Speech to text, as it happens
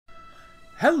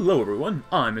Hello everyone,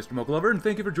 I'm Mr. Mocha Lover, and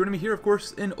thank you for joining me here, of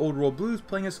course, in Old World Blues,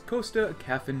 playing as Coasta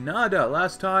Cafeinada.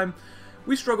 Last time,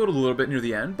 we struggled a little bit near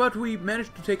the end, but we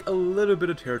managed to take a little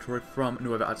bit of territory from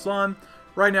Nueva Aztlan.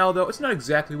 Right now, though, it's not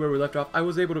exactly where we left off. I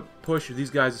was able to push these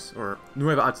guys, or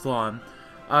Nueva Aztlan,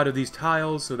 out of these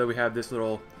tiles, so that we have this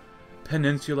little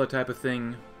peninsula type of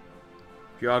thing,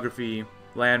 geography,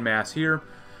 landmass here.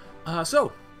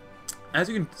 So, as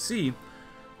you can see,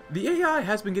 the AI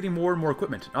has been getting more and more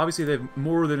equipment. Obviously, they have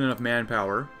more than enough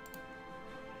manpower.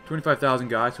 25,000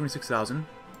 guys, 26,000.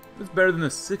 It's better than the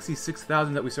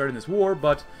 66,000 that we started in this war,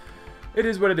 but it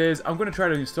is what it is. I'm going to try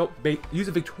to use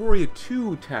a Victoria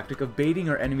 2 tactic of baiting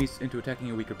our enemies into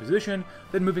attacking a weaker position,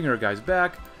 then moving our guys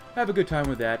back. Have a good time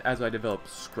with that as I develop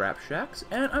scrap shacks,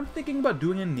 and I'm thinking about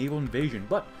doing a naval invasion,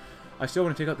 but I still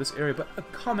want to take out this area. But a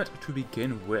comment to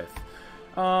begin with.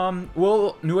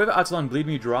 Will Nueva Aztlan bleed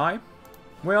me dry?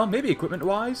 Well, maybe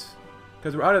equipment-wise,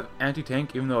 because we're out of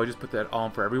anti-tank, even though I just put that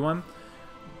on for everyone.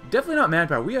 Definitely not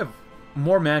manpower. We have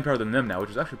more manpower than them now,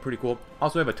 which is actually pretty cool.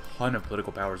 Also, we have a ton of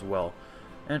political power as well.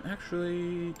 And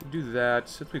actually, to do that,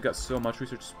 since we've got so much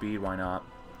research speed, why not?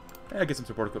 Yeah, get some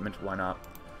support equipment, why not?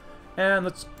 And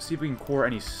let's see if we can core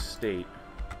any state.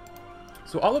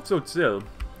 So all of Tzotzil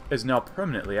is now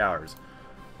permanently ours.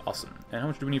 Awesome. And how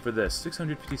much do we need for this?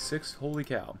 656? Holy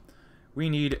cow. We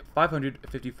need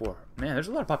 554. Man, there's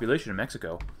a lot of population in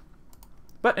Mexico.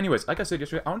 But anyways, like I said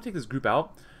yesterday, I want to take this group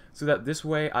out so that this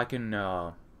way I can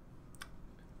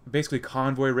basically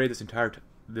convoy raid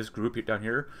this group down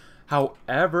here.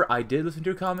 However, I did listen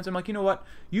to your comments. I'm like, you know what?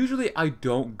 Usually I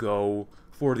don't go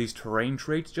for these terrain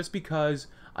traits just because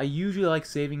I usually like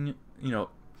saving, you know,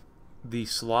 the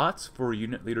slots for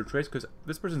unit leader traits, because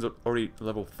this person's already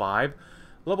level 5.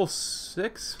 Level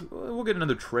 6, we'll get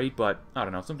another trait, but I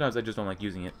don't know. Sometimes I just don't like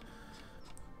using it.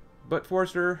 But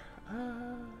Forester,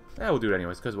 we'll do it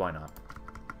anyways, because why not?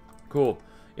 Cool.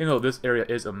 Even though this area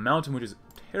is a mountain, which is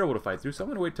terrible to fight through, so I'm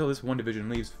going to wait till this one division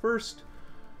leaves first,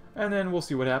 and then we'll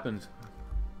see what happens.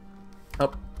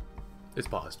 Oh, it's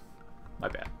paused. My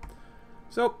bad.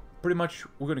 So, pretty much,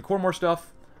 we're going to core more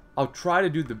stuff. I'll try to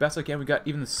do the best I can. We got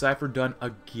even the cipher done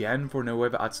again for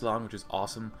Nueva Aztlan, which is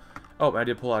awesome. Oh, I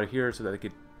did pull out of here so that they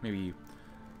could maybe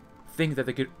think that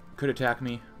they could attack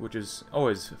me, which is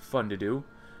always fun to do.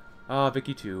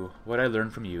 Vicky 2, what I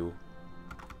learned from you.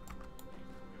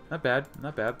 Not bad,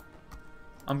 not bad.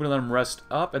 I'm going to let them rest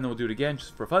up, and then we'll do it again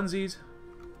just for funsies.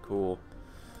 Cool.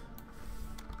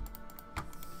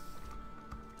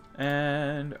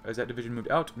 And has that division moved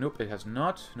out? Nope, it has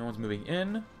not. No one's moving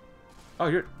in. Oh,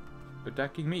 you're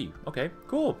attacking me. Okay,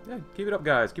 cool. Yeah, keep it up,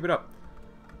 guys. Keep it up.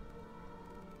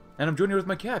 And I'm joining with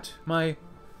my cat, my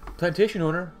plantation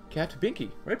owner, cat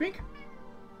Binky. Right, Bink?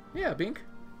 Yeah, Bink.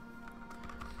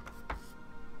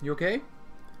 You okay?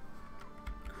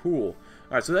 Cool.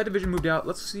 Alright, so that division moved out.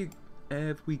 Let's see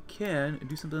if we can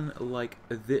do something like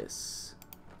this.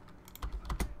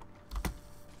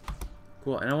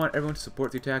 Cool, and I want everyone to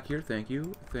support the attack here. Thank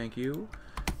you. Thank you.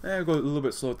 And I'll go a little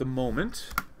bit slow at the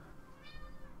moment.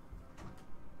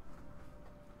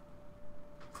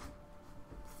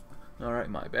 Alright,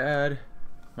 my bad.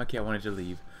 My cat wanted to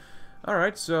leave.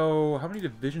 Alright, so how many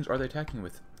divisions are they attacking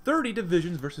with? 30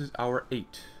 divisions versus our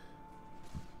 8.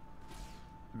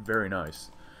 Very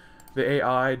nice. The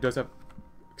AI does have,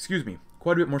 excuse me,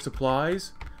 quite a bit more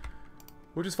supplies,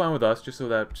 which is fine with us, just so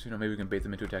that, you know, maybe we can bait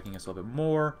them into attacking us a little bit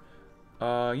more.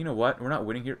 You know what? We're not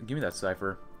winning here. Give me that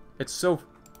cipher. It's so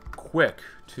quick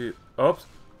to... Oops.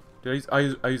 Did I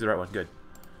use the right one. Good.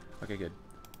 Okay, good.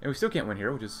 And we still can't win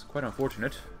here, which is quite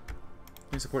unfortunate.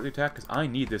 Can you support the attack? Because I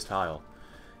need this tile.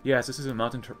 Yes, this is a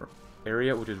mountain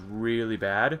area, which is really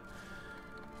bad.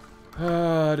 It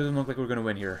doesn't look like we're going to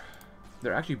win here.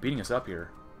 They're actually beating us up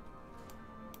here.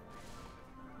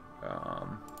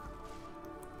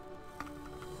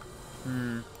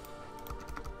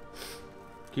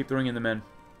 Keep throwing in the men.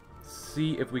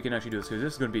 See if we can actually do this, because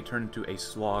this is going to be turned into a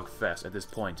slog fest at this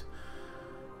point.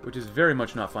 Which is very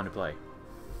much not fun to play.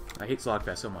 I hate slog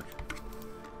fest so much.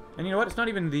 And you know what? It's not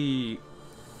even the...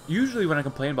 Usually when I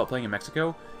complain about playing in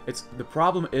Mexico, it's the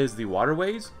problem is the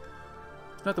waterways.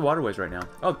 It's not the waterways right now.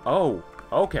 Oh,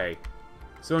 okay.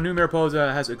 So New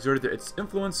Mariposa has exerted its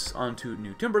influence onto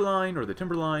New Timberline, or the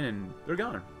Timberline, and they're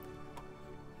gone.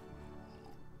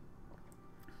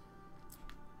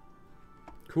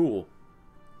 Cool.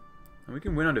 And we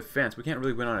can win on defense. We can't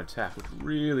really win on attack, which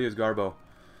really is garbo.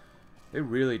 They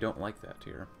really don't like that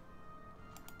here.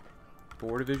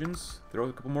 4 divisions. Throw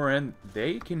a couple more in.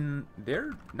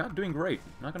 They're not doing great.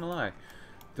 Not gonna lie.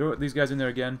 Throw these guys in there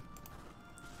again.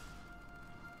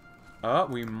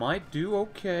 We might do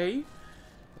okay.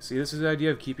 See, this is the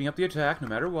idea of keeping up the attack no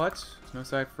matter what. There's no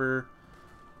cipher.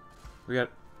 We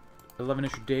got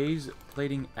 11-ish days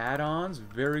plating add-ons.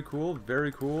 Very cool,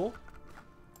 very cool.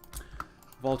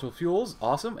 Volatile fuels,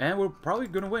 awesome. And we're probably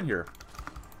going to win here.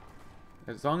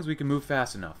 As long as we can move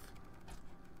fast enough.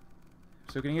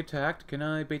 So getting attacked. Can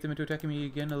I bait them into attacking me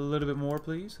again a little bit more,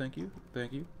 please? Thank you.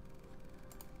 Thank you.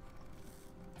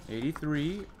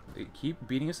 83. They keep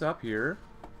beating us up here.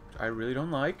 Which I really don't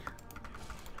like.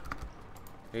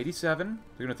 87.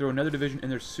 They're going to throw another division in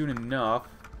there soon enough.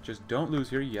 Just don't lose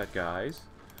here yet, guys.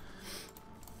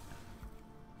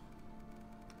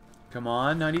 Come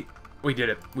on, 90. We did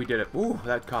it. We did it. Ooh,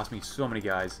 that cost me so many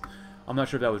guys. I'm not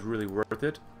sure if that was really worth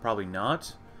it. Probably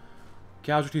not.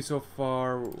 Casualties so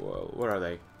far, what are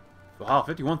they? Wow,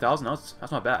 51,000.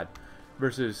 That's not bad.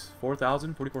 Versus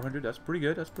 4,000, 4,400. That's pretty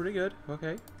good. That's pretty good.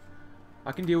 Okay.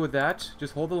 I can deal with that.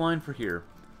 Just hold the line for here.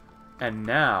 And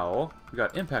now, we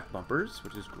got impact bumpers,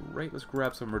 which is great. Let's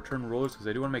grab some return rollers, because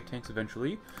I do want to make tanks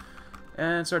eventually.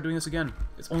 And start doing this again.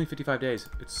 It's only 55 days.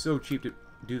 It's so cheap to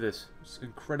do this. It's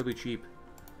incredibly cheap.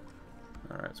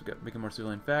 Alright, so we got making more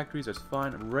civilian factories. That's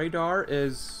fine. Radar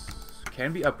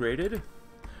can be upgraded.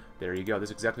 There you go.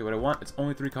 That's exactly what I want. It's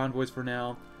only 3 convoys for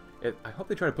now. I hope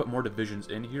they try to put more divisions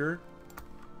in here.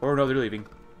 Or no, they're leaving.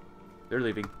 They're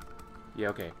leaving. Yeah,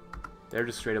 okay. They're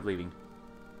just straight up leaving.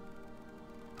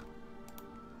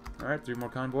 Alright, 3 more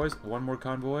convoys. 1 more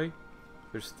convoy.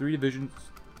 There's 3 divisions.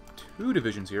 2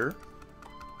 divisions here.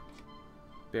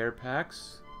 Bear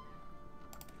packs.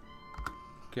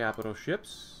 Capital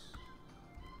ships.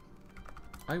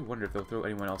 I wonder if they'll throw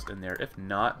anyone else in there. If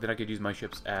not, then I could use my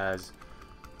ships as...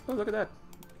 Oh, look at that.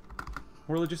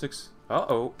 More logistics.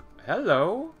 Uh-oh.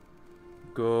 Hello.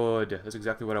 Good. That's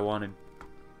exactly what I wanted.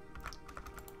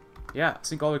 Yeah,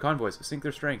 sink all their convoys. Sink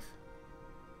their strength.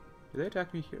 Did they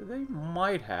attack me here? They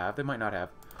might have. They might not have.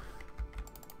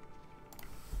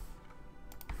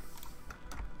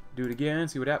 Do it again.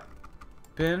 See what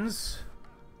happens.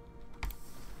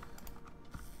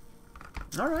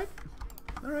 Alright.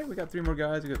 Alright, we got 3 more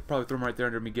guys. We could probably throw them right there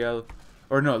under Miguel.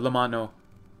 Or no, Lamano.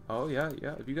 Oh, yeah,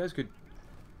 yeah. If you guys could...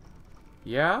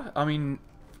 Yeah, I mean,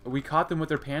 we caught them with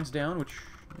their pants down, which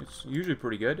is usually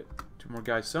pretty good. 2 more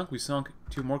guys sunk. We sunk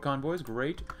 2 more convoys.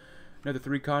 Great. Another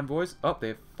 3 convoys. Oh, they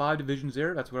have 5 divisions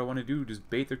there. That's what I want to do. Just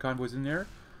bait their convoys in there.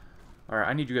 Alright,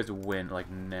 I need you guys to win, like,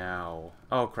 now.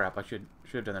 Oh, crap. I should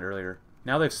have done that earlier.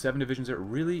 Now they have 7 divisions there.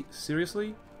 Really?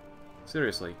 Seriously?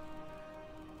 Seriously.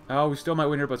 Oh, we still might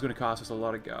win here, but it's going to cost us a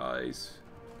lot of guys.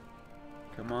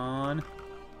 Come on.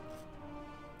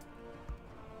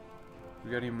 We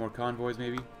got any more convoys,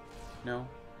 maybe? No?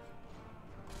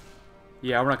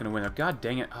 Yeah, we're not going to win there. God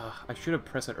dang it. I should have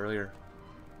pressed that earlier.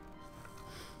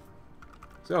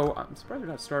 So, I'm surprised they're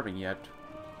not starving yet.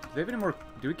 Do they have any more...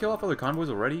 Do we kill off other convoys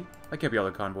already? That can't be all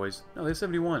the convoys. No, they have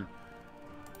 71.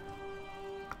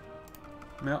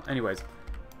 Well, anyways.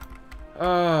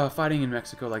 Fighting in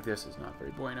Mexico like this is not very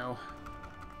bueno.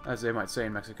 As they might say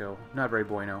in Mexico. Not very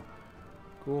bueno.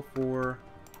 Cool 4.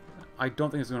 I don't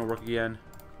think it's going to work again.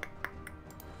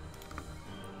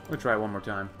 We'll try it one more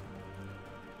time.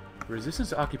 Resistance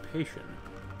to occupation.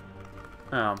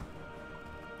 Let's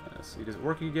see, does it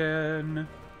work again?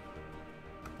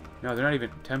 No, they're not even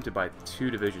tempted by 2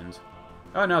 divisions.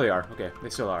 Oh, now they are. Okay, they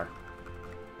still are.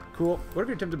 Cool. What if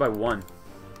you're tempted by 1?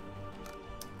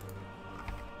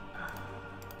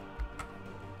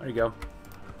 There you go.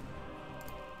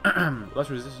 Less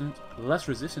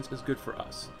resistance is good for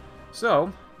us.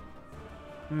 So,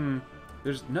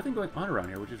 there's nothing going on around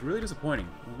here, which is really disappointing.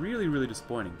 Really, really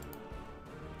disappointing.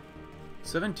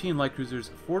 17 light cruisers,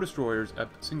 4 destroyers, a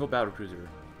single battle cruiser.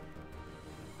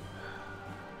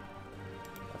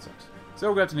 That sucks. So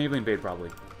we're going to have to naval invade,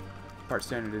 probably. Part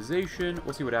standardization.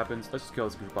 We'll see what happens. Let's just kill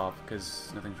this group off,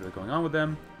 because nothing's really going on with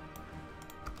them.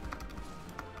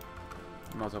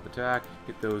 Molotov attack.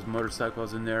 Get those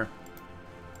motorcycles in there.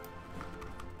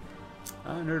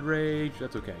 Nerd Rage.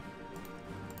 That's okay.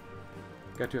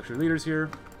 Got 2 extra leaders here.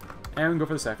 And we can go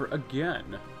for the cipher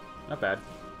again. Not bad.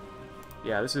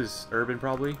 Yeah, this is urban,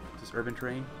 probably. Is this urban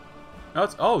terrain?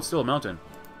 Oh, it's still a mountain.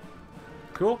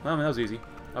 Cool. Well, I mean, that was easy.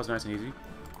 That was nice and easy.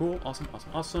 Cool. Awesome, awesome,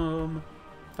 awesome.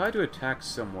 If I had to attack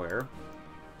somewhere...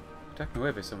 Attack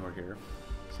Nueve somewhere here.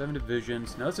 7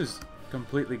 divisions. Now, this is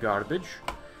completely garbage.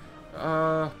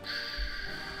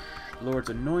 Lord's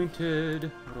Anointed.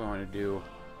 What do I want to do?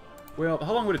 Well,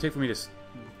 how long would it take for me to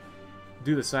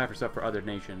do the cipher stuff for other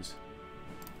nations?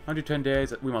 110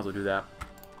 days. We might as well do that.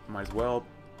 Might as well.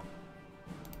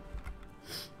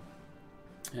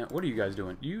 Yeah, what are you guys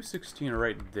doing? You 16 are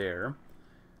right there.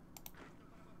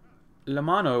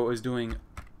 Lamano is doing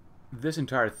this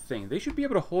entire thing. They should be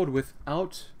able to hold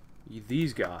without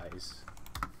these guys.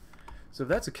 So if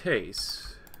that's the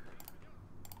case,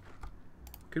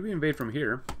 could we invade from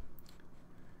here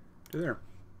to there?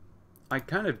 I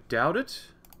kind of doubt it.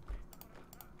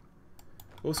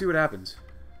 We'll see what happens.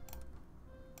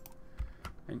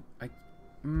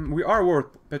 And we are at war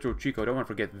with Petro Chico. Don't want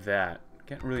to forget that.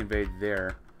 Can't really invade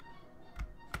there.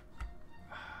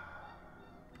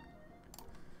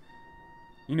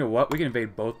 You know what? We can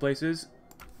invade both places.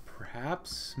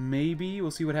 Perhaps, maybe.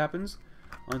 We'll see what happens.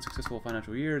 Unsuccessful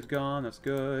financial year is gone. That's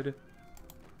good.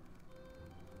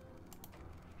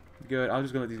 Good. I'm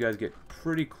just going to let these guys get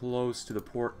pretty close to the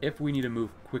port if we need to move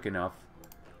quick enough.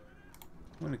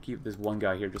 I'm going to keep this one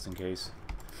guy here just in case.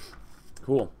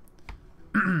 Cool.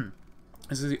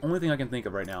 This is the only thing I can think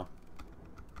of right now.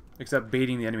 Except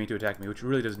baiting the enemy to attack me, which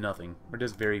really does nothing. Or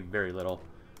does very, very little.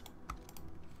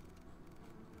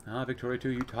 Ah, Victoria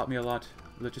 2, you taught me a lot.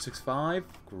 Logistics 5,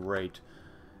 great.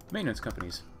 Maintenance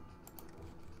companies.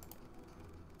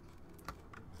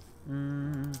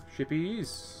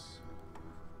 Shippies.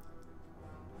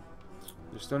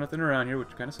 There's still nothing around here, which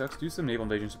kind of sucks. Do some naval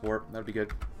invasion support. That would be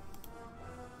good.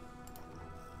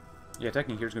 Yeah,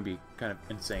 attacking here is going to be kind of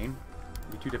insane.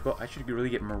 It'll be too difficult. I should really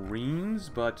get Marines,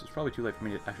 but it's probably too late for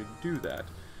me to actually do that.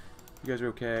 You guys are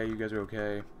okay. You guys are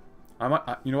okay. I might,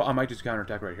 you know what? I might just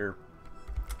counterattack right here.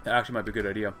 That actually might be a good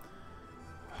idea.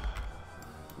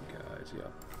 Guys, yeah.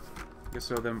 I guess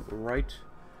throw them right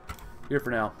here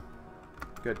for now.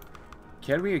 Good.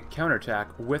 Can we counterattack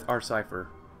with our cipher?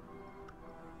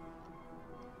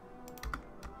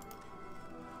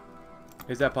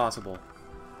 Is that possible?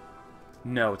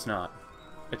 No, it's not.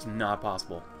 It's not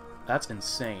possible. That's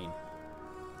insane.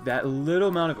 That little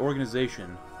amount of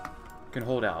organization can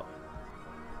hold out.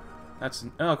 That's...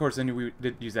 Oh, of course, then we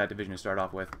did use that division to start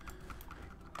off with.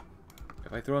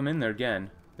 If I throw them in there again,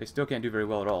 they still can't do very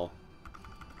well at all.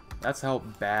 That's how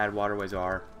bad waterways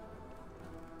are.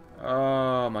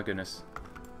 Oh my goodness.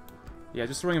 Yeah,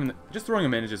 just throwing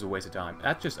them in is just a waste of time.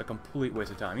 That's just a complete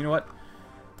waste of time. You know what?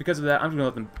 Because of that, I'm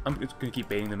just gonna keep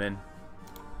baiting them in.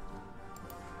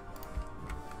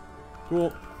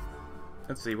 Cool.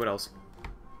 Let's see what else.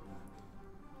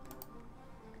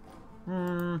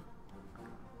 We're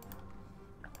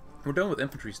done with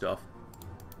infantry stuff.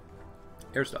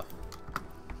 Air stuff.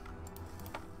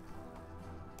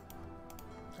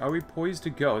 Are we poised to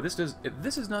go? If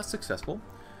this is not successful,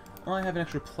 I have an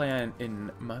extra plan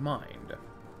in my mind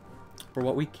for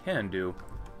what we can do.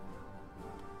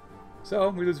 So,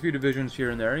 we lose a few divisions here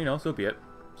and there, you know, so be it.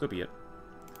 So be it.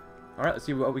 Alright, let's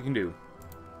see what we can do.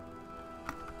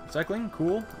 Recycling,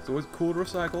 cool. It's always cool to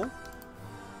recycle.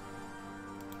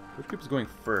 Which group is going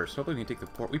first? Hopefully we can take the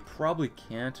port. We probably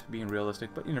can't, being realistic,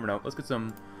 but you never know. Let's get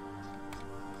some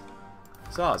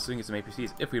saws so we can get some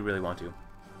APCs if we really want to.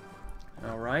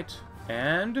 Alright,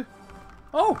 and...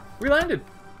 Oh! We landed!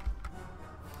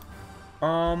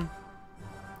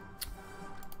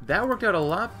 That worked out a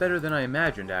lot better than I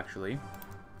imagined, actually.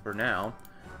 For now.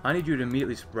 I need you to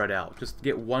immediately spread out. Just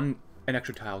get an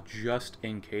extra tile just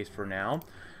in case for now.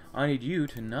 I need you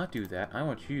to not do that. I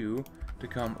want you to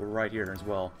come right here as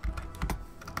well.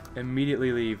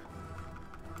 Immediately leave.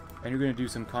 And you're going to do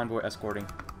some convoy escorting.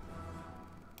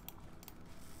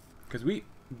 Because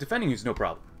defending is no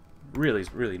problem.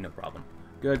 Really no problem.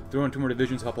 Good. Throw in 2 more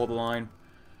divisions, help hold the line.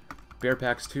 Bear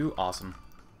packs 2, awesome.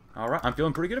 Alright, I'm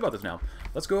feeling pretty good about this now.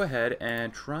 Let's go ahead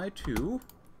and try to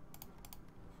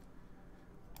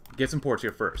get some ports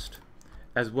here first.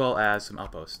 As well as some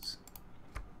outposts.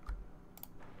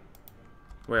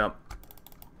 Well,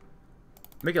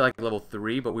 make it like level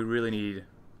 3, but we really need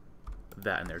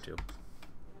that in there too.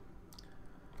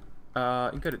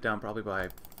 You can cut it down probably by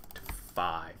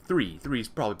 5. 3 is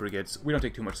probably pretty good. We don't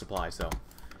take too much supplies, though.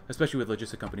 Especially with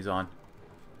logistic companies on.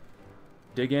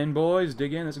 Dig in, boys.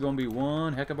 Dig in. This is going to be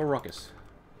one heck of a ruckus.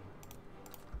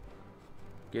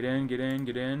 Get in, get in,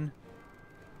 get in.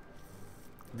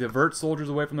 Divert soldiers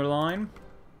away from their line.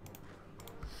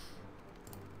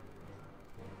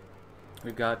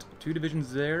 We've got 2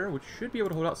 divisions there, which should be able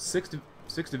to hold out 6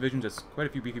 divisions. That's quite a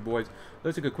few beefy boys.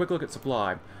 Let's take a quick look at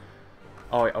supply.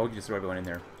 Oh, we can just throw everyone in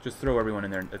there. Just throw everyone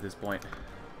in there at this point.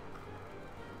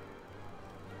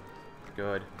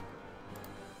 Good.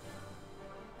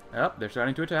 Yep, they're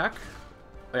starting to attack.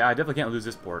 Yeah, I definitely can't lose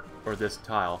this port, or this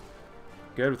tile.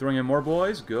 Good, we're throwing in more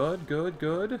boys. Good, good,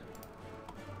 good.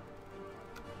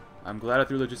 I'm glad I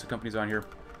threw logistic companies on here.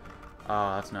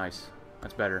 Ah, that's nice.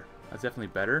 That's better. That's definitely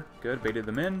better. Good, baited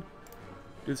them in.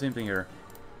 Do the same thing here.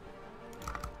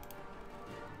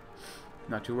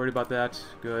 Not too worried about that.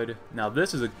 Good. Now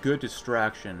this is a good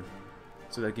distraction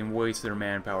so they can waste their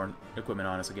manpower and equipment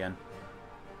on us again.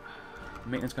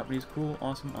 Maintenance company is cool.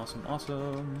 Awesome, awesome,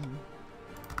 awesome.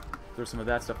 Throw some of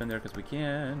that stuff in there because we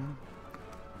can.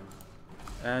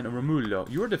 And Romulo,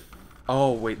 you're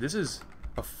oh, wait, this is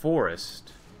a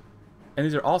forest. And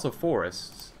these are also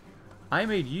forests. I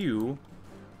made you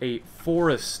a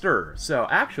forester. So,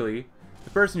 actually, the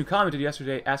person who commented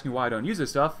yesterday asking why I don't use this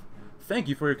stuff, thank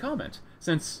you for your comment.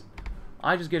 Since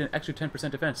I just get an extra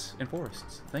 10% defense in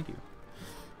forests. Thank you.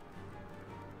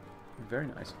 Very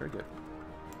nice, very good.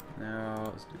 Now,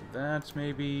 let's do that,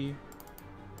 maybe.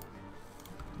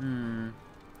 I mean,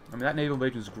 that naval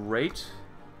invasion is great.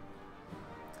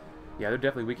 Yeah, they're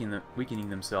definitely weakening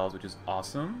themselves, which is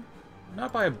awesome.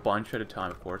 Not by a bunch at a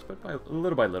time, of course, but by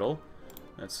little by little.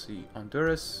 Let's see,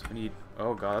 Honduras. I need.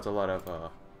 Oh god, that's a lot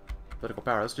of political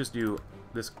power. Let's just do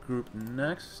this group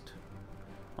next.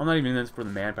 I'm not even in this for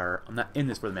the manpower. I'm not in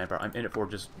this for the manpower. I'm in it for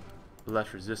just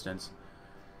less resistance.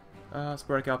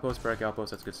 Sporadic outpost.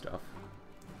 That's good stuff.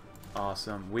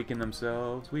 Awesome. Weaken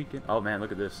themselves. Weaken. Oh man,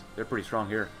 look at this. They're pretty strong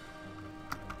here.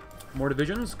 More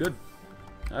divisions. Good.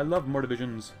 I love more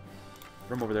divisions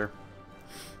from over there.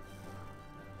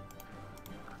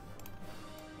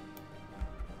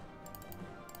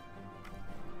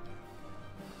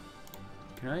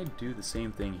 Can I do the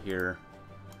same thing here?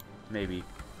 Maybe.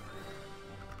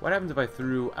 What happens if I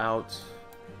threw out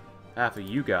half of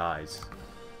you guys?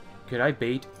 Could I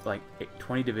bait, like,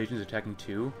 20 divisions attacking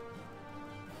 2?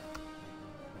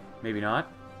 Maybe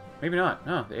not. Maybe not.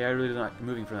 No, the AI really is not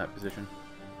moving from that position.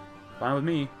 Fine with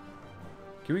me.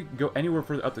 Can we go anywhere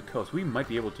further up the coast? We might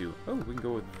be able to. Oh, we can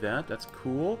go with that. That's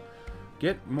cool.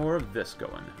 Get more of this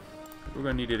going. We're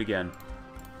going to need it again.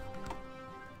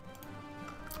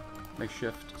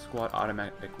 Makeshift squad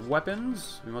automatic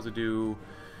weapons. We must do...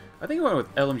 I think we went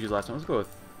with LMGs last time. Let's go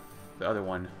with the other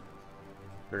one.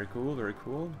 Very cool, very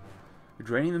cool. They're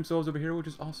draining themselves over here, which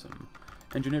is awesome.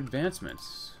 Engine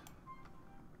advancements.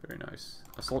 Very nice.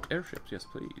 Assault airships, yes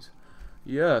please.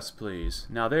 Yes please.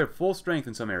 Now they are full strength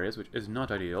in some areas, which is not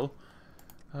ideal.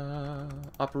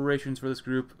 Operations for this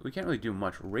group. We can't really do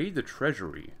much. Raid the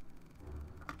treasury.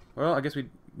 Well, I guess we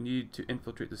need to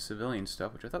infiltrate the civilian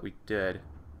stuff, which I thought we did.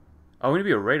 Oh, we need to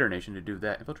be a raider nation to do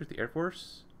that. Infiltrate the Air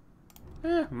Force?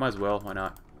 Might as well. Why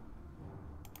not?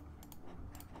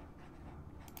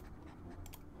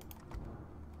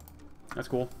 That's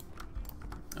cool.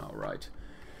 Alright.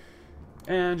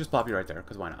 And just pop you right there,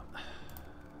 because why not?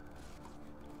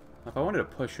 If I wanted to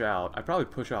push out, I'd probably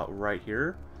push out right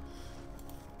here.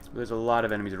 But there's a lot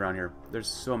of enemies around here. There's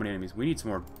so many enemies. We need some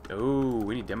more... Oh,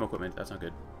 we need demo equipment. That's not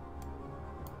good.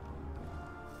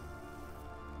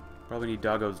 Probably need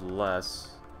doggos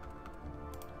less.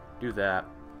 Do that.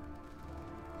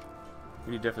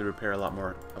 We need to definitely repair a lot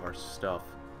more of our stuff.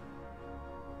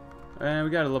 And we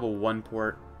got a level 1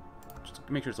 port. Just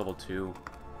make sure it's level 2.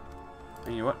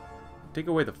 And you know what? Take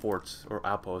away the forts or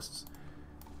outposts.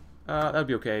 That'd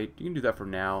be okay. You can do that for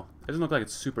now. It doesn't look like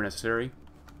it's super necessary.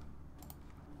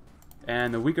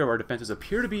 And the weaker of our defenses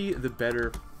appear to be the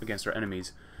better against our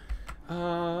enemies.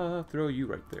 Throw you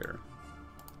right there.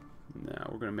 Now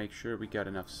we're going to make sure we got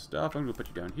enough stuff. I'm going to put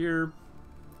you down here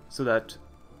so that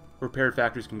repaired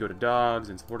factories can go to dogs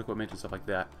and support equipment and stuff like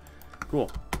that.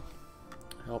 Cool.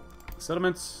 Help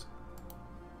settlements.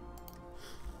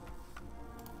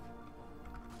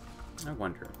 I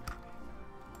wonder.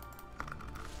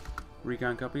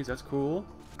 Recon companies, that's cool.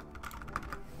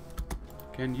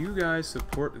 Can you guys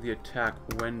support the attack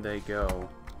when they go?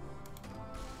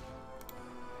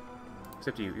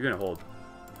 Except you. You're going to hold.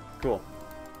 Cool.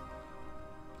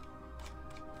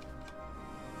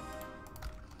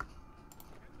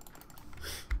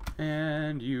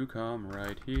 And you come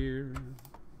right here.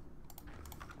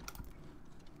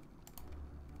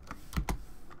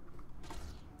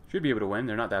 Should be able to win.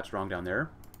 They're not that strong down there.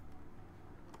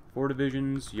 4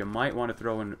 divisions. You might want to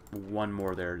throw in 1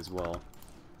 more there as well.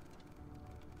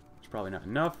 It's probably not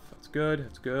enough. That's good.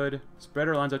 That's good. Spread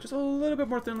our lines out just a little bit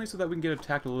more thinly so that we can get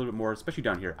attacked a little bit more, especially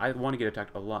down here. I want to get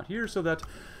attacked a lot here so that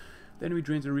the enemy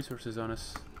drains their resources on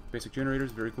us. Basic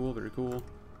generators. Very cool. Very cool.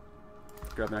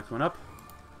 Grab the next one up.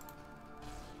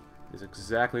 Is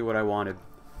exactly what I wanted.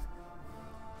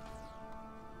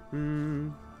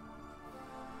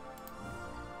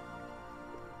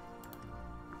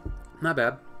 Not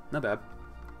bad. Not bad.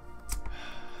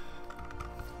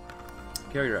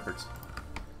 Carrier efforts.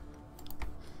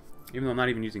 Even though I'm not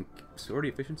even using sortie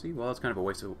efficiency, well, that's kind of a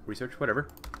waste of research. Whatever.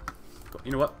 But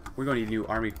you know what? We're going to need a new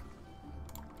army.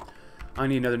 I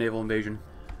need another naval invasion.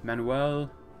 Manuel,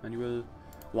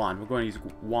 Juan. We're going to use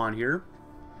Juan here.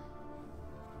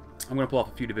 I'm going to pull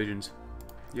off a few divisions.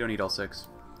 You don't need all 6.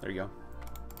 There you go.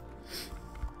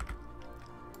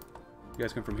 You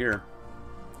guys come from here.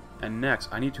 And next,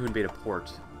 I need to invade a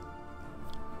port.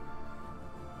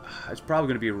 It's probably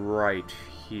going to be right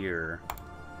here.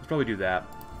 Let's probably do that.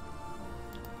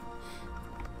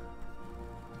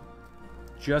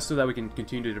 Just so that we can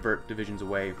continue to divert divisions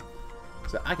away.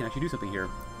 So that I can actually do something here.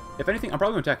 If anything, I'm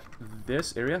probably going to attack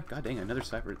this area. God dang, another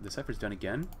cipher. The cipher's done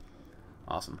again.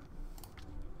 Awesome.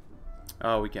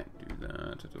 Oh, we can't do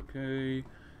that. That's okay.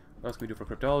 What else can we do for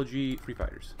cryptology? Free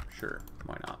fighters. Sure.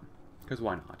 Why not? Because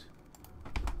why not?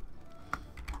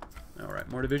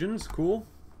 Alright, more divisions. Cool.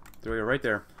 There we go, right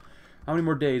there. How many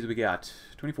more days have we got?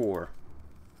 24.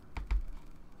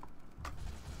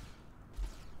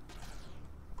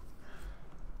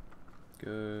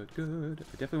 Good, good.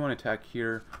 I definitely want to attack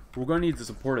here. We're going to need the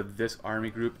support of this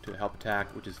army group to help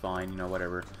attack, which is fine, you know,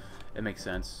 whatever. It makes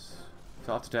sense.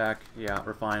 Soft attack, yeah,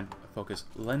 we're fine. Focus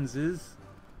lenses.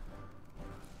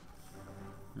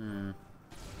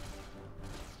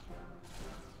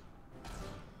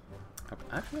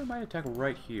 Actually, I might attack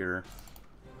right here.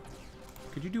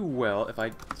 Could you do well if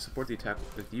I support the attack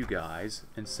with you guys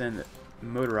and send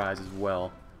motorized as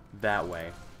well that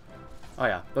way? Oh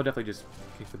yeah, they'll definitely just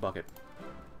kick the bucket.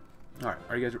 Alright,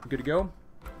 are you guys good to go?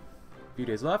 A few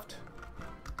days left.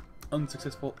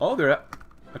 Unsuccessful. Oh, they're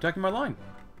attacking my line.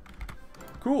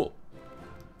 Cool.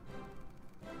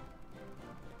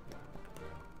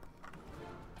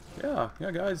 Yeah,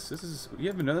 guys, you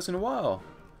haven't done this in a while.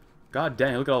 God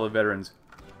dang, look at all the veterans.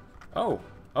 Oh,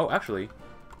 actually.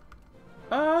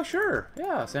 Sure.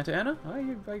 Yeah, Santa Ana.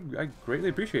 I greatly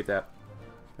appreciate that.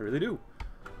 I really do.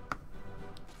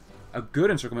 A good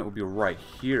encirclement would be right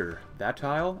here. That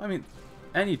tile? I mean,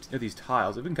 any of these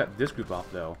tiles. If we can cut this group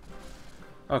off, though.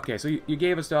 Okay, so you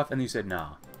gave us stuff, and you said,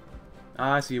 nah.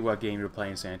 I see what game you're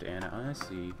playing, Santa Ana. I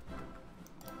see.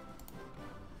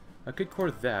 I could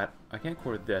core that. I can't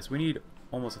core this. We need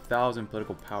almost 1,000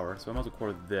 political power, so I might as well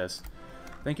core this.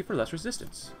 Thank you for less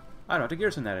resistance. I don't have to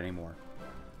garrison that anymore.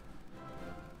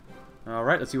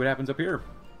 Alright, let's see what happens up here.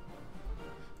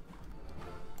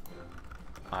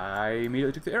 I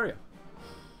immediately took the area.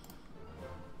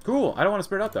 Cool. I don't want to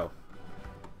spread out, though.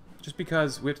 Just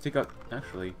because we have to take out...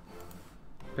 Actually,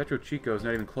 Petro Chico is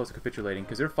not even close to capitulating,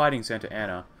 because they're fighting Santa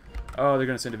Ana. Oh, they're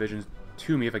going to send divisions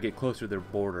to me if I get closer to their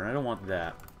border, and I don't want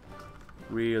that.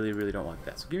 Really, really don't want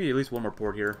that. So give me at least one more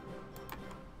port here.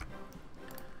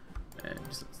 And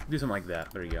just do something like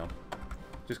that. There you go.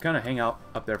 Just kind of hang out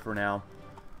up there for now.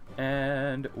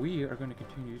 And we are going to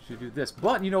continue to do this.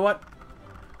 But, you know what?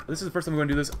 This is the first time I'm going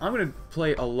to do this. I'm going to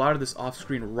play a lot of this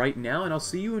off-screen right now, and I'll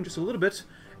see you in just a little bit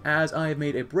as I have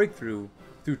made a breakthrough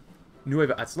through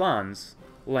Nueva Aztlan's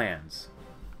lands.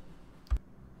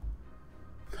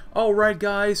 Alright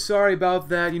guys, sorry about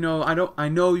that. You know, I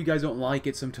know you guys don't like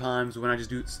it sometimes when I just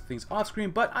do things off-screen,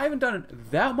 but I haven't done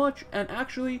it that much, and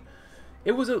actually,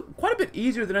 it was quite a bit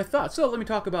easier than I thought. So let me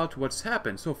talk about what's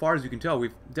happened. So far as you can tell,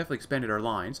 we've definitely expanded our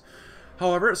lines.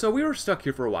 However, so we were stuck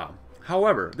here for a while.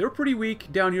 However, they were pretty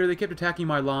weak down here. They kept attacking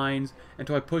my lines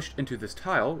until I pushed into this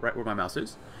tile, right where my mouse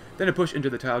is. Then I pushed into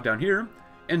the tile down here,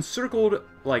 and circled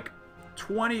like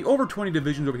over 20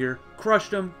 divisions over here, crushed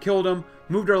them, killed them,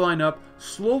 moved our line up,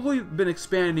 slowly been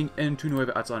expanding into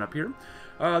Nueva Aztlan up here.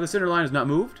 The center line has not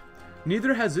moved.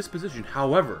 Neither has this position.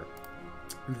 However,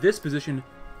 this position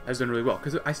has done really well,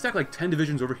 because I stacked like 10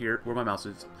 divisions over here, where my mouse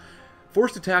is.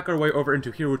 Forced attack our way over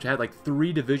into here, which had like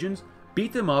 3 divisions,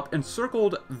 beat them up, and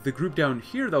circled the group down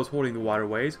here that was holding the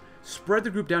waterways, spread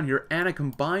the group down here, and I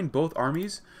combined both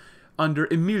armies under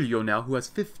Emilio now, who has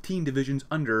 15 divisions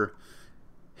under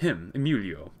him,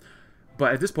 Emilio.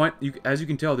 But at this point, as you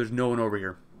can tell, there's no one over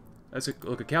here. Let's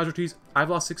look at casualties. I've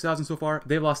lost 6,000 so far.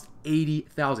 They've lost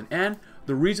 80,000. And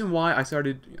the reason why I thought,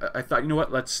 you know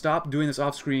what, let's stop doing this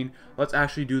off screen. Let's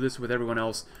actually do this with everyone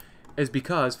else. Is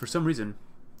because, for some reason,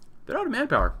 they're out of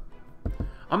manpower.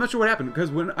 I'm not sure what happened,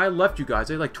 because when I left you guys,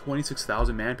 I had like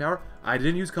 26,000 manpower. I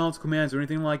didn't use console commands or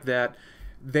anything like that.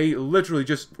 They literally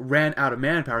just ran out of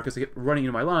manpower because they kept running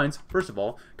into my lines, first of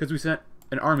all, because we sent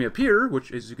an army up here,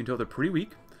 which, as you can tell, they're pretty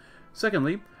weak.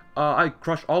 Secondly, I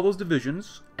crushed all those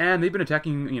divisions, and they've been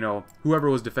attacking, you know, whoever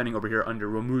was defending over here under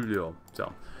Romulio.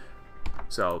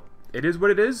 So it is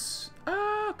what it is.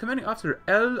 Commanding officer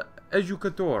El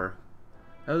Educator.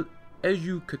 El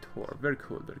Educator. Very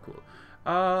cool, very cool.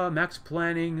 Max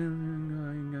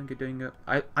planning.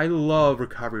 I love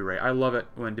recovery rate. I love it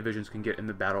when divisions can get in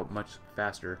the battle much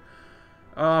faster.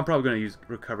 I'm probably going to use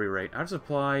recovery rate. Out of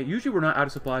supply. Usually we're not out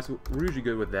of supply, so we're usually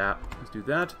good with that. Let's do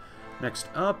that. Next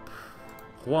up,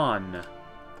 Juan.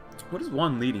 What is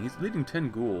Juan leading? He's leading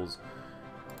 10 ghouls.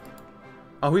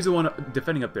 Oh, he's the one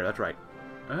defending up there. That's right.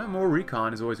 More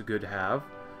recon is always good to have.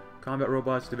 Combat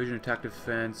robots, division attack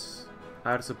defense.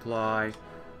 Out of supply.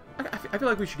 I feel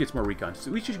like we should get some more recon.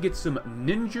 So we should get some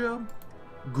ninja,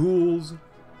 ghouls,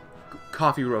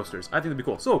 coffee roasters. I think that'd be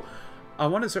cool. So, I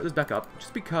wanted to start this back up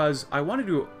just because I want to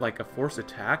do like a forced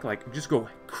attack, like just go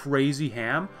crazy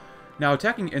ham. Now,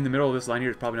 attacking in the middle of this line here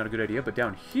is probably not a good idea, but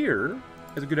down here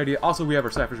is a good idea. Also, we have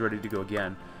our ciphers ready to go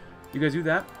again. You guys do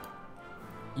that.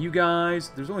 You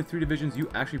guys, there's only 3 divisions. You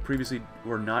actually previously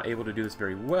were not able to do this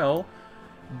very well.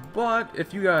 But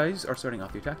if you guys are starting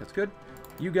off the attack, that's good.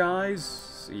 You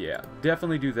guys, yeah,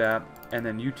 definitely do that. And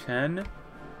then you 10,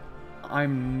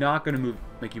 I'm not going to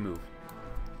make you move.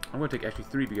 I'm going to take actually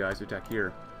 3 of you guys to attack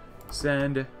here.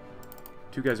 Send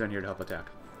 2 guys down here to help attack.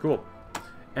 Cool.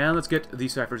 And let's get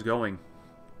these ciphers going.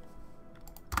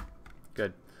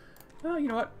 Good. You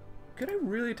know what? Could I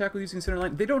really attack with these in center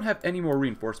line? They don't have any more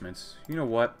reinforcements. You know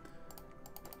what?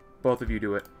 Both of you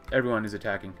do it. Everyone is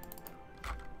attacking.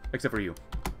 Except for you.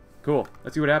 Cool.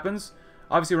 Let's see what happens.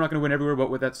 Obviously, we're not going to win everywhere, but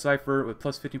with that cipher, with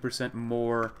plus 15%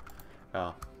 more,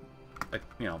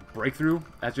 you know, breakthrough,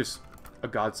 that's just a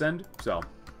godsend. So,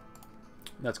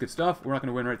 that's good stuff. We're not going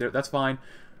to win right there. That's fine.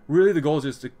 Really, the goal is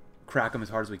just to crack them as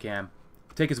hard as we can.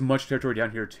 Take as much territory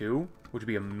down here, too, which would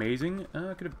be amazing.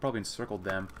 I could have probably encircled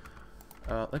them.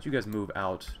 Let you guys move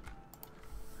out.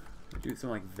 Do something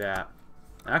like that.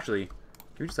 Actually, can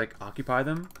we just, like, occupy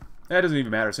them? That doesn't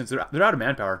even matter, since they're out of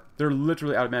manpower. They're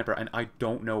literally out of manpower, and I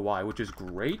don't know why, which is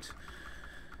great,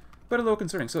 but a little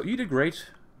concerning. So, you did great,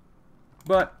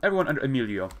 but everyone under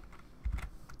Emilio.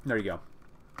 There you go.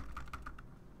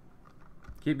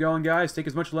 Keep going, guys. Take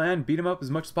as much land, beat them up as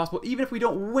much as possible. Even if we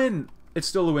don't win, it's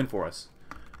still a win for us.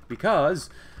 Because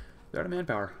they're out of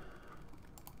manpower.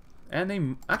 And they...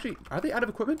 Actually, are they out of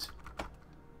equipment?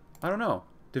 I don't know.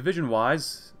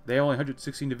 Division-wise, they have only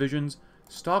 116 divisions.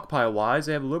 Stockpile-wise,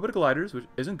 they have a little bit of gliders, which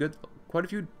isn't good. Quite a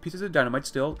few pieces of dynamite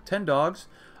still. 10 dogs.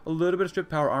 A little bit of stripped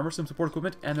power armor, some support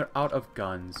equipment, and they're out of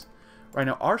guns. Right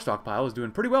now, our stockpile is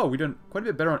doing pretty well. We're doing quite a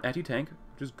bit better on anti-tank,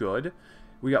 which is good.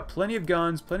 We got plenty of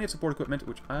guns, plenty of support equipment,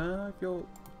 which I feel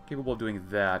capable of doing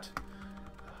that.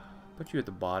 Put you at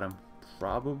the bottom,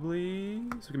 probably,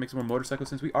 so we can make some more motorcycles,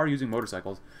 since we are using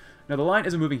motorcycles. Now, the line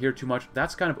isn't moving here too much.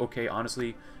 That's kind of okay,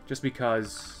 honestly, just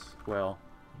because, well,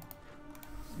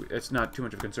 it's not too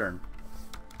much of a concern.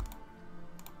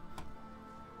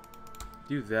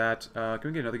 Do that. Can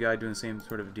we get another guy doing the same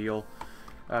sort of deal?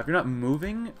 If you're not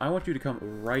moving, I want you to come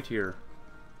right here.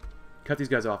 Cut these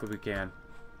guys off if we can.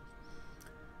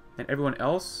 And everyone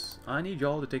else, I need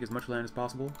y'all to take as much land as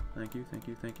possible. Thank you, thank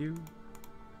you, thank you.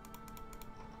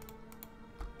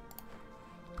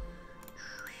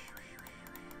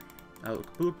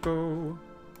 Acapulco.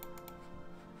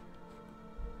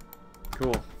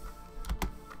 Cool.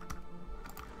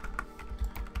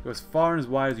 Go as far and as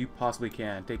wide as you possibly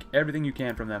can. Take everything you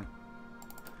can from them.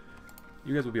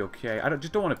 You guys will be okay. I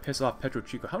just don't want to piss off Petro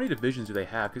Chico. How many divisions do they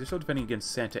have? Because they're still defending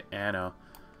against Santa Ana.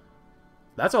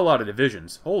 That's a lot of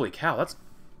divisions. Holy cow, that's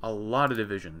a lot of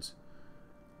divisions.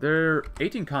 They're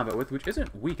 18 combat with, which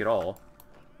isn't weak at all.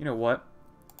 You know what?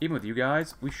 Even with you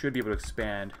guys, we should be able to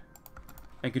expand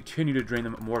and continue to drain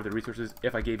them more of their resources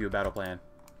if I gave you a battle plan.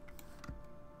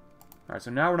 Alright,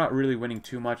 so now we're not really winning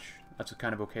too much. That's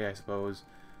kind of okay, I suppose.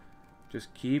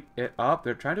 Just keep it up.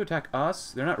 They're trying to attack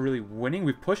us. They're not really winning.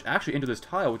 We've pushed actually into this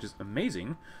tile, which is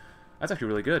amazing. That's actually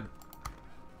really good.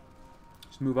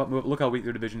 Just move up, move up. Look how weak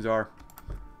their divisions are.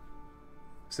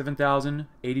 7,000,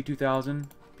 82,000.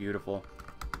 Beautiful.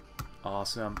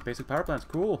 Awesome. Basic power plants.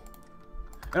 Cool.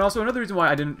 And also another reason why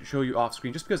I didn't show you off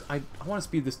screen, just because I want to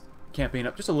speed this campaign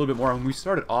up just a little bit more. When we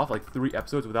started off like 3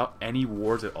 episodes without any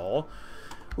wars at all,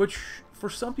 which for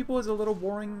some people is a little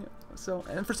boring. So,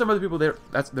 and for some other people,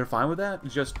 they're fine with that.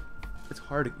 It's just, it's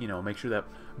hard to, you know, make sure that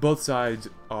both sides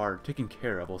are taken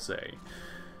care of, we'll say.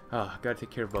 Gotta take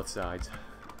care of both sides.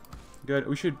 Good.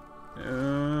 We should,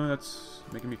 that's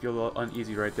making me feel a little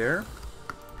uneasy right there.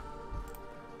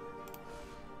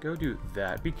 Go do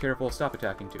that. Be careful. Stop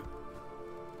attacking too.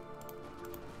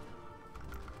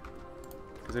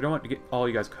 Because I don't want to get all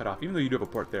you guys cut off, even though you do have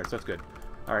a port there, so that's good.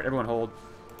 Alright, everyone hold.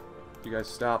 You guys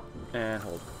stop and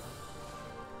hold.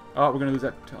 Oh, we're gonna lose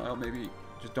that tile, maybe.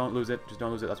 Just don't lose it. Just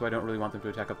don't lose it. That's why I don't really want them to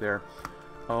attack up there.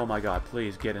 Oh my god,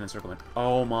 please get an encirclement.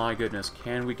 Oh my goodness.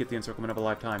 Can we get the encirclement of a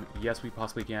lifetime? Yes, we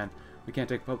possibly can. We can't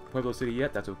take Pueblo City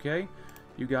yet. That's okay.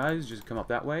 You guys just come up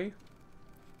that way.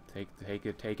 Take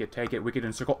it, take it, take it. We can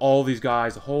encircle all these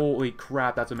guys. Holy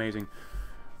crap, that's amazing.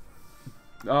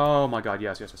 Oh my god,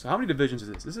 yes, yes. So how many divisions is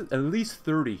this? This is at least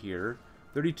 30 here.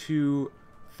 32,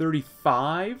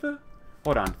 35?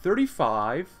 Hold on,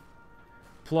 35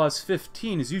 plus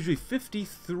 15 is usually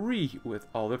 53 with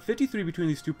all the 53 between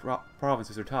these two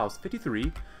provinces or tiles.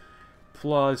 53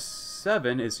 plus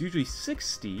 7 is usually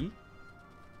 60.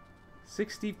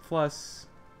 60 plus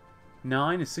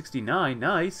 9 is 69.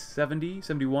 Nice. 70,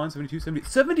 71, 72, 70.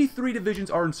 73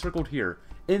 divisions are encircled here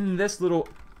in this little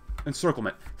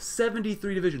encirclement.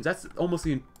 73 divisions. That's almost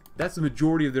that's the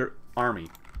majority of their army.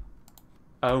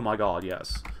 Oh my god,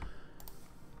 yes.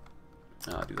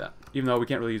 I'll do that. Even though we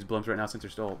can't really use blimps right now since they're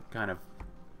still kind of...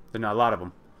 There's not a lot of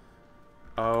them.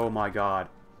 Oh my god.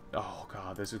 Oh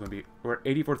god, this is going to be... We're at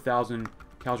 84,000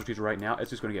 casualties right now. It's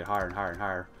just going to get higher and higher and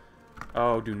higher.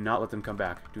 Oh, do not let them come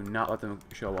back. Do not let them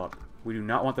show up. We do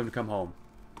not want them to come home.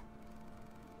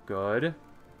 Good.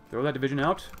 Throw that division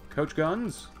out. Coach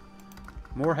guns.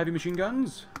 More heavy machine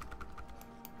guns.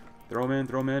 Throw them in,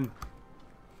 throw them in.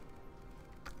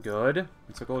 Good.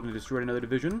 Encircled and destroyed another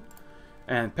division.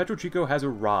 And Petro Chico has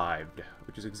arrived,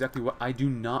 which is exactly what I do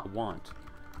not want.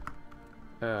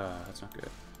 That's not good.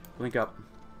 Link up.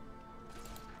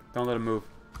 Don't let him move.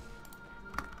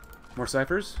 More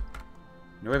ciphers.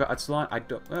 Nueva Epsilon. I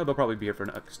don't. Well, they'll probably be here for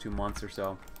the next 2 months or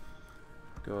so.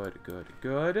 Good, good,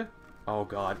 good. Oh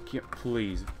god,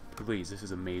 please, please, this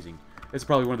is amazing. This is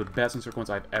probably one of the best encirclements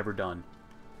I've ever done.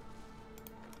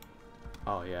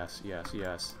 Oh yes, yes,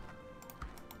 yes.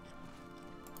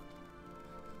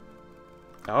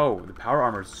 Oh, the power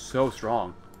armor is so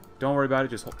strong. Don't worry about it,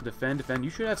 just defend, defend.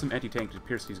 You should have some anti-tank to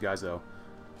pierce these guys, though.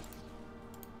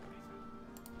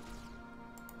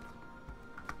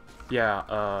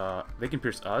 Yeah, they can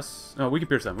pierce us. No, we can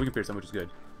pierce them. We can pierce them, which is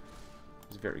good.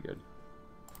 It's very good.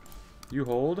 You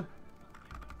hold.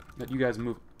 Let you guys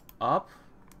move up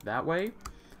that way.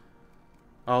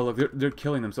 Oh, look, they're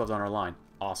killing themselves on our line.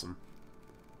 Awesome.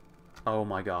 Oh,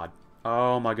 my God.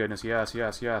 Oh, my goodness. Yes,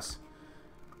 yes, yes.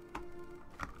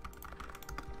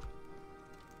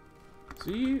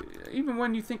 See, even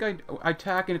when you think I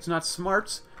attack and it's not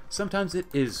smarts, sometimes it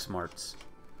is smarts.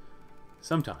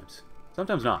 Sometimes.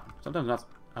 Sometimes not. Sometimes not.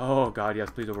 Oh, God,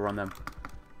 yes, please overrun them.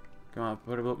 Come on,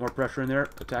 put a little more pressure in there.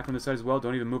 Attack from this side as well.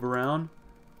 Don't even move around.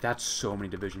 That's so many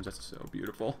divisions. That's so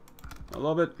beautiful. I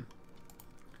love it.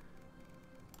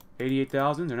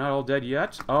 88,000. They're not all dead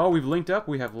yet. Oh, we've linked up.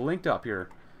 We have linked up here.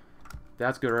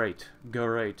 That's great.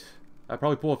 Great. I'll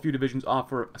probably pull a few divisions off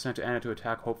for Santa Ana to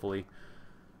attack, hopefully.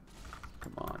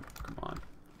 Come on. Come on.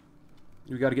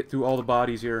 We got to get through all the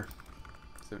bodies here.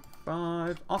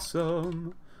 75.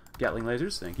 Awesome. Gatling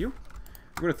lasers. Thank you.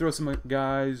 We're going to throw some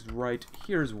guys right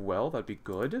here as well. That'd be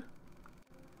good.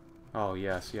 Oh,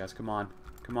 yes, yes. Come on.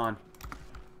 Come on.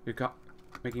 You're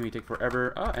making me take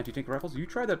forever. Ah, anti-tank rifles. You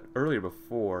tried that earlier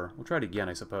before. We'll try it again,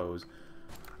 I suppose.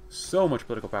 So much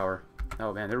political power.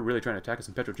 Oh, man. They're really trying to attack us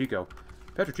in Petro Chico.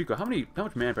 Petro Chico, how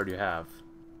much manpower do you have?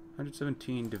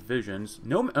 117 divisions.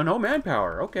 No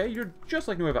manpower. Okay, you're just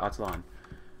like Nueva Atlan.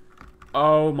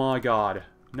 Oh, my God.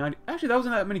 90. Actually, that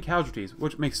wasn't that many casualties,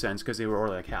 which makes sense because they were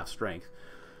only like half strength.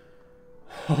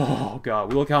 Oh, God.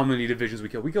 We look how many divisions we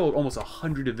killed. We killed almost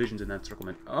 100 divisions in that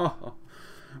encirclement. Oh,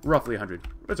 roughly 100.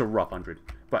 It's a rough 100.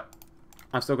 But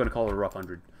I'm still going to call it a rough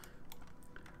 100.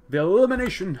 The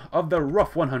elimination of the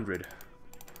rough 100.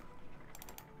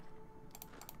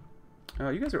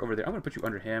 You guys are over there. I'm going to put you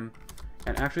under him.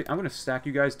 And actually, I'm going to stack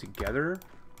you guys together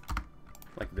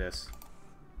like this.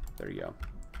 There you go.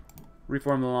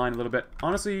 Reform the line a little bit.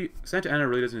 Honestly, Santa Ana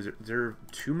really doesn't deserve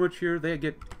too much here.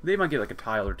 They might get like a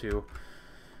tile or two.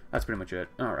 That's pretty much it.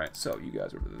 Alright, so you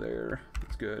guys are over there.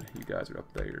 That's good. You guys are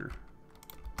up there.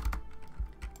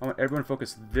 I want everyone to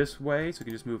focus this way so we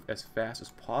can just move as fast as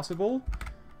possible.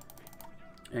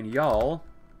 And y'all,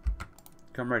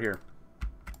 come right here.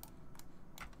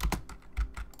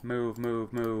 Move,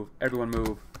 move, move. Everyone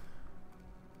move.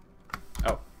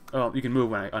 Oh, you can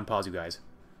move when I unpause you guys.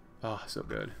 Oh, so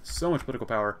good. So much political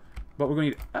power. But we're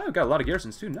going to need... Oh, we've got a lot of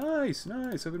garrisons, too. Nice,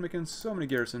 nice. I've been making so many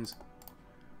garrisons.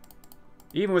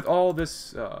 Even with all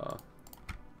this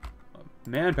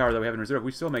manpower that we have in reserve,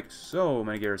 we still make so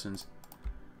many garrisons.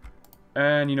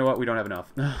 And you know what? We don't have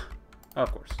enough.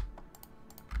 Of course.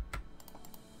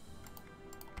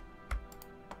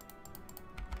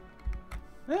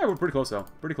 Yeah, we're pretty close, though.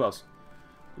 Pretty close.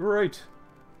 Great.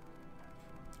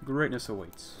 Greatness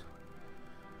awaits.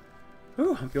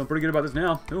 Ooh, I'm feeling pretty good about this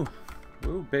now. Ooh.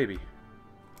 Ooh, baby.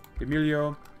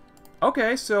 Emilio.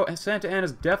 Okay, so Santa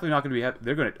Ana's definitely not going to be happy.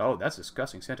 They're going to... Oh, that's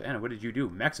disgusting. Santa Ana, what did you do?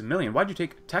 Maximilian, why'd you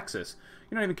take Texas?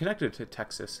 You're not even connected to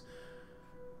Texas.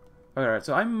 Alright,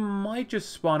 so I might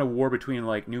just spawn a war between,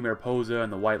 like, New Mariposa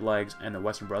and the White Legs and the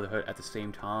Western Brotherhood at the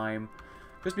same time.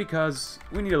 Just because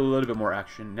we need a little bit more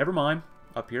action. Never mind.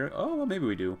 Up here. Oh, well, maybe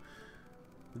we do.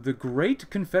 The Great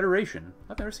Confederation.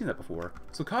 I've never seen that before.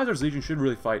 So Kaiser's Legion should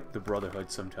really fight the Brotherhood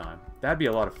sometime. That'd be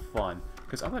a lot of fun.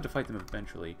 Because I'm going to fight them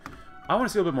eventually. I want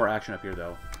to see a little bit more action up here,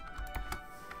 though.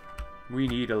 We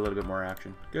need a little bit more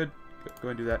action. Good. Go ahead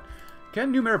and do that.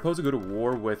 Can New Mariposa go to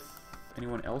war with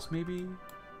anyone else, maybe?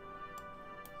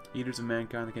 Eaters of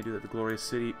Mankind, they can't do that. The Glorious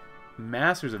City.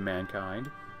 Masters of Mankind.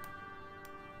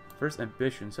 First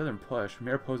Ambition, Southern Plush,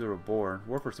 Mariposa Reborn,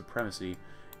 War for Supremacy.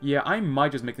 Yeah, I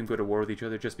might just make them go to war with each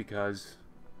other just because,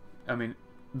 I mean,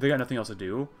 they got nothing else to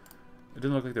do. It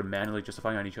doesn't look like they're manually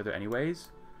justifying on each other anyways.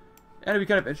 And it'd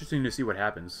be kind of interesting to see what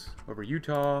happens. Over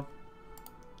Utah.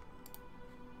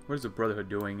 What is the Brotherhood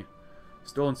doing?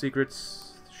 Stolen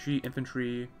Secrets, Shi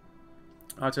Infantry,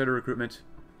 Outsider Recruitment,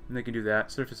 and they can do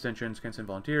that. Surface Tensions, can't send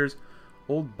volunteers.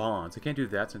 Old Bonds, they can't do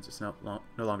that since it's no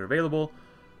longer available.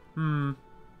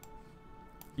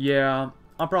 Yeah,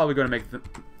 I'm probably going to make the...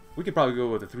 We could probably go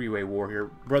with a three-way war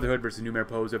here. Brotherhood versus New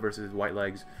Mariposa versus White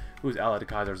Legs, who's allied to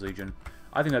Kaiser's Legion.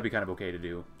 I think that'd be kind of okay to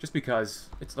do. Just because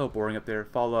it's a little boring up there.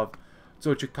 Fall of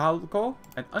Xochicalco,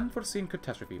 an unforeseen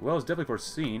catastrophe. Well, it's definitely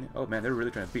foreseen. Oh man, they're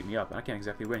really trying to beat me up. I can't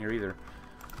exactly win here either.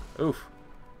 Oof.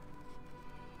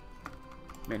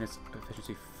 Maintenance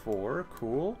efficiency 4.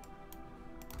 Cool.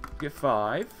 Get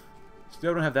 5.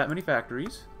 Still don't have that many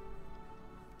factories.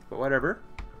 But whatever.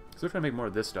 So we're trying to make more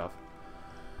of this stuff.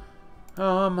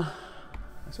 I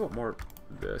still want more of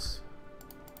this.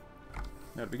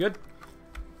 That'd be good.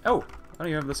 Oh! I don't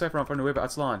even have the cipher on for Nueva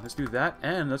Aztlan. Let's do that,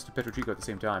 and let's do Petro Chico at the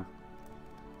same time.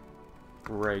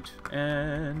 Great.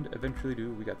 And eventually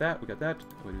we got that, we'll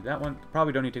do that one.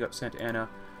 Probably don't need to take up Santa Ana.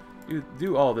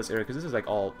 Do all this area, because this is like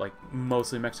all, like,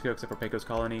 mostly Mexico, except for Pecos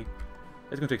Colony.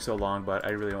 It's going to take so long, but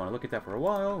I really want to look at that for a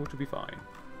while, which will be fine.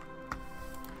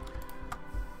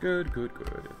 Good, good,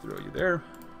 good. Throw you there.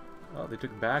 Oh, they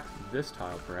took back this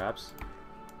tile, perhaps.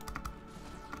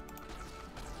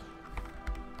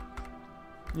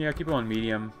 Yeah, keep them on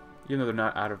medium. Even though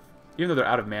they're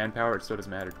out of manpower, it still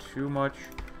doesn't matter too much.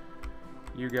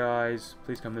 You guys,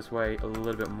 please come this way a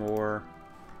little bit more.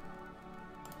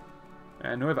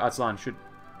 And Nueva Aztlan should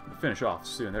finish off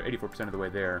soon. They're 84% of the way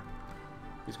there.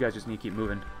 These guys just need to keep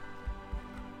moving.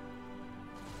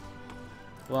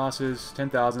 Losses,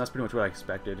 10,000. That's pretty much what I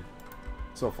expected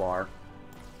so far.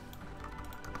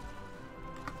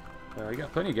 You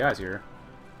got plenty of guys here.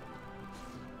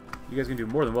 You guys can do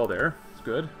more than well there. It's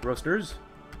good. Roasters.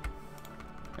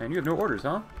 And you have no orders,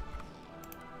 huh?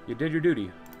 You did your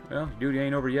duty. Well, your duty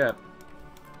ain't over yet.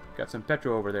 Got some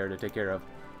petro over there to take care of.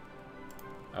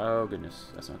 Oh, goodness.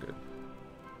 That's not good.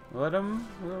 Let them...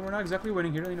 Well, we're not exactly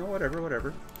winning here. You know, whatever,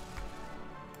 whatever.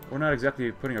 We're not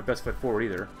exactly putting our best foot forward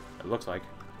either. It looks like.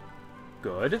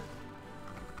 Good.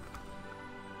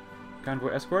 Convoy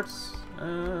escorts.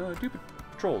 Do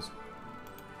patrols.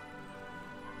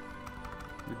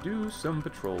 We do some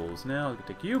patrols. Now, we can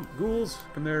take you. Ghouls,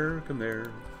 come there, come there.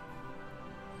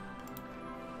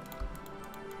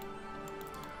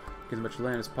 Get as much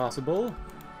land as possible.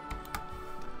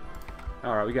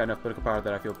 Alright, we got enough political power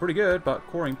that I feel pretty good about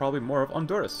coring probably more of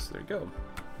Honduras. There you go.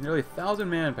 Nearly 1,000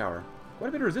 manpower. Quite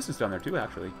a bit of resistance down there too,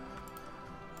 actually.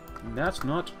 And that's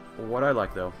not what I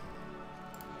like, though.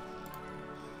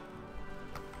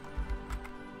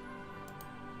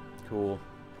 Cool.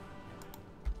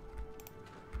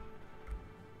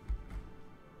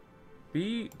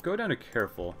 Go down to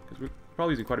careful, because we're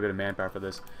probably using quite a bit of manpower for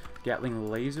this. Gatling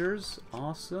lasers,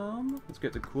 awesome. Let's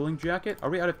get the cooling jacket. Are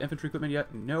we out of infantry equipment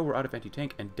yet? No, we're out of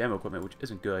anti-tank and demo equipment, which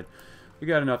isn't good. We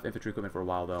got enough infantry equipment for a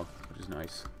while, though, which is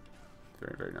nice.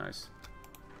 Very, very nice.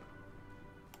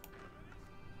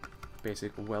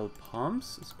 Basic well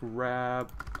pumps. Let's grab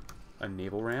a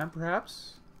naval ram,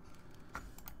 perhaps.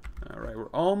 Alright, we're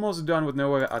almost done with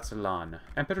Nueva Aztlan.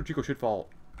 And Petro Chico should fall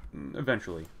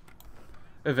eventually.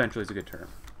 Eventually is a good term.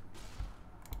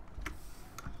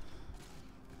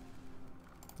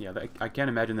 Yeah, I can't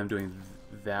imagine them doing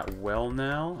that well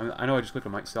now. I know I just clicked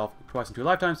on myself twice in 2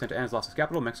 lifetimes. Santa Ana's lost its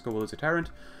capital. Mexico will lose a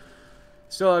tyrant.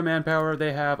 Still have manpower.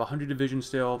 They have 100 divisions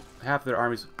still. Half of their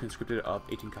army's conscripted up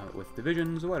 18 combat with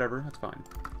divisions. Whatever, that's fine.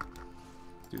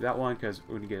 Do that one because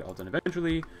we're going to get it all done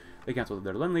eventually. They canceled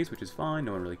their Lend-Lease, which is fine.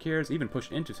 No one really cares. Even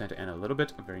pushed into Santa Ana a little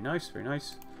bit. Very nice, very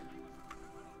nice.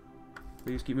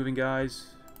 Please keep moving,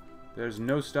 guys. There's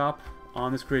no stop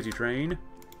on this crazy train.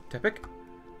 Tepic.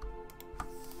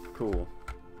 Cool.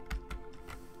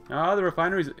 Ah, the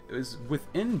refinery is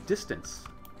within distance.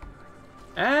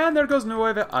 And there goes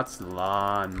Nueva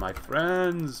Aztlan. My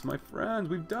friends,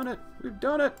 we've done it. We've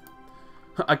done it.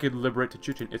 I could liberate to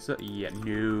Chichen Itza. Yeah,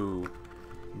 no.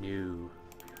 No.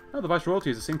 Oh, the Viceroyalty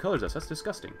is the same color as us. That's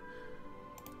disgusting.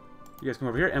 You guys come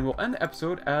over here, and we'll end the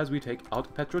episode as we take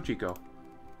out Petro Chico.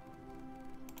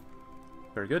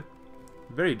 Very good.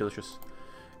 Very delicious.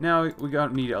 Now, we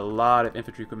gonna need a lot of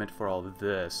infantry equipment for all of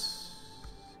this.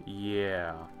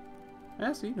 Yeah.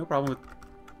 Yeah, see, no problem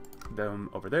with them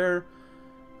over there.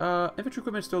 Infantry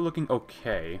equipment is still looking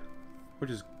okay, which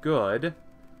is good.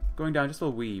 Going down just a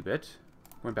wee bit.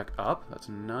 Going back up. That's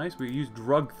nice. We used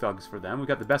drug thugs for them. We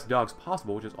got the best dogs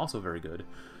possible, which is also very good.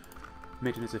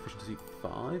 Maintenance efficiency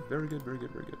 5. Very good, very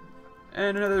good, very good.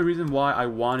 And another reason why I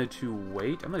wanted to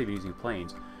wait, I'm not even using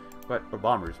planes, or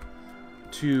bombers.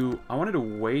 I wanted to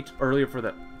wait earlier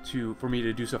for me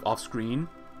to do stuff off screen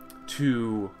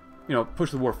to,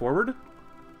 push the war forward.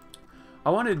 I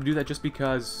wanted to do that just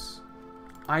because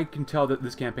I can tell that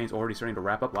this campaign's already starting to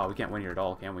wrap up. Wow, we can't win here at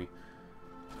all, can we?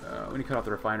 We need to cut off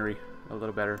the refinery a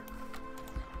little better.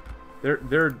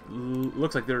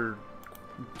 Looks like they're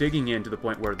digging in to the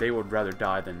point where they would rather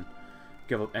die than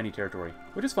give up any territory,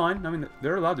 which is fine. I mean,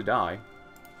 they're allowed to die.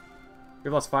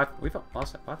 We've lost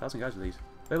 5,000 guys with these.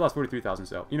 They lost 43,000,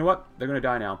 so you know what? They're gonna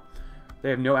die now. They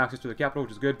have no access to the capital,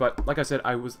 which is good. But like I said,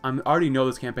 I already know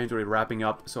this campaign's already wrapping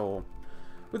up, so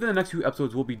within the next few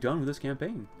episodes, we'll be done with this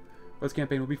campaign. This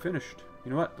campaign will be finished.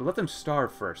 You know what? Let them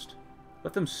starve first.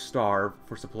 Let them starve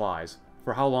for supplies.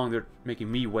 For how long they're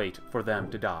making me wait for them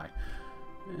to die.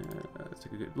 Let's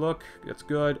take a good look. That's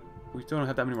good. We still don't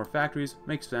have that many more factories.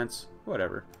 Makes sense.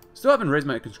 Whatever. Still haven't raised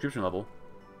my conscription level.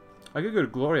 I could go to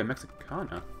Gloria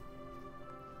Mexicana.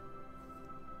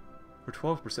 For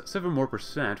 12%. 7 more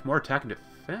percent. More attack and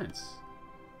defense.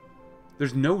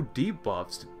 There's no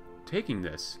debuffs to taking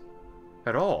this.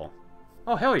 At all.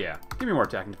 Oh, hell yeah. Give me more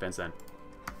attack and defense then.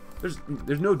 There's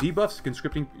no debuffs to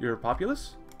conscripting your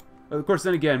populace? Of course,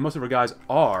 then again, most of our guys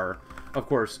are, of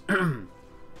course,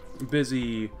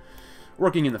 busy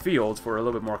working in the fields for a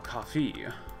little bit more coffee.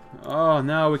 Oh,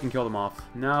 now we can kill them off.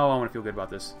 Now I want to feel good about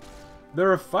this. The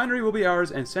refinery will be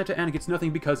ours, and Santa Ana gets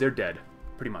nothing because they're dead.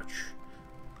 Pretty much.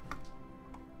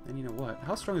 And you know what?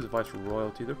 How strong is the Vice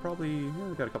Royalty? They're probably...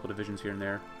 we've got a couple divisions here and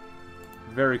there.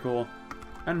 Very cool.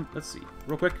 And let's see.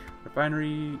 Real quick.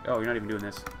 Refinery... oh, you're not even doing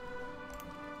this.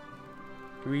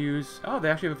 Can we use... oh, they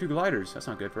actually have a few gliders. That's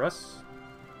not good for us.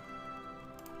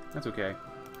 That's okay.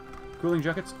 Cooling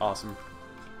jackets? Awesome.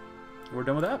 We're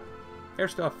done with that. Air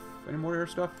stuff. Any more air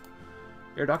stuff?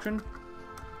 Air doctrine?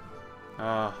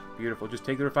 Ah, beautiful. Just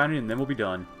take the refinery and then we'll be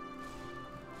done.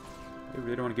 We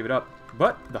really don't want to give it up.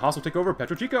 But the Haas will take over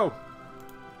Petro Chico.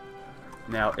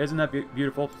 Now, isn't that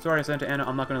beautiful? Sorry, Santa Ana,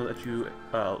 I'm not going to let you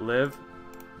live.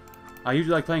 I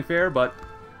usually like playing fair, but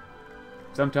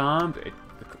sometimes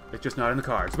it's just not in the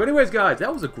cards. But anyways, guys,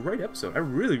 that was a great episode. I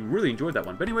really, really enjoyed that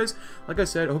one. But anyways, like I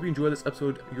said, I hope you enjoyed this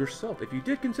episode yourself. If you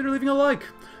did, consider leaving a like.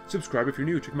 Subscribe if you're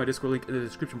new. Check my Discord link in the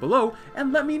description below.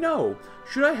 And let me know,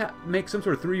 should I make some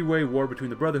sort of three-way war between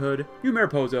the Brotherhood, New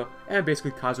Mariposa, and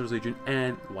basically Kaiser's Legion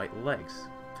and White Legs?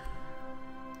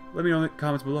 Let me know in the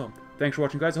comments below. Thanks for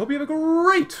watching, guys. I hope you have a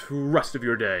great rest of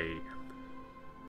your day.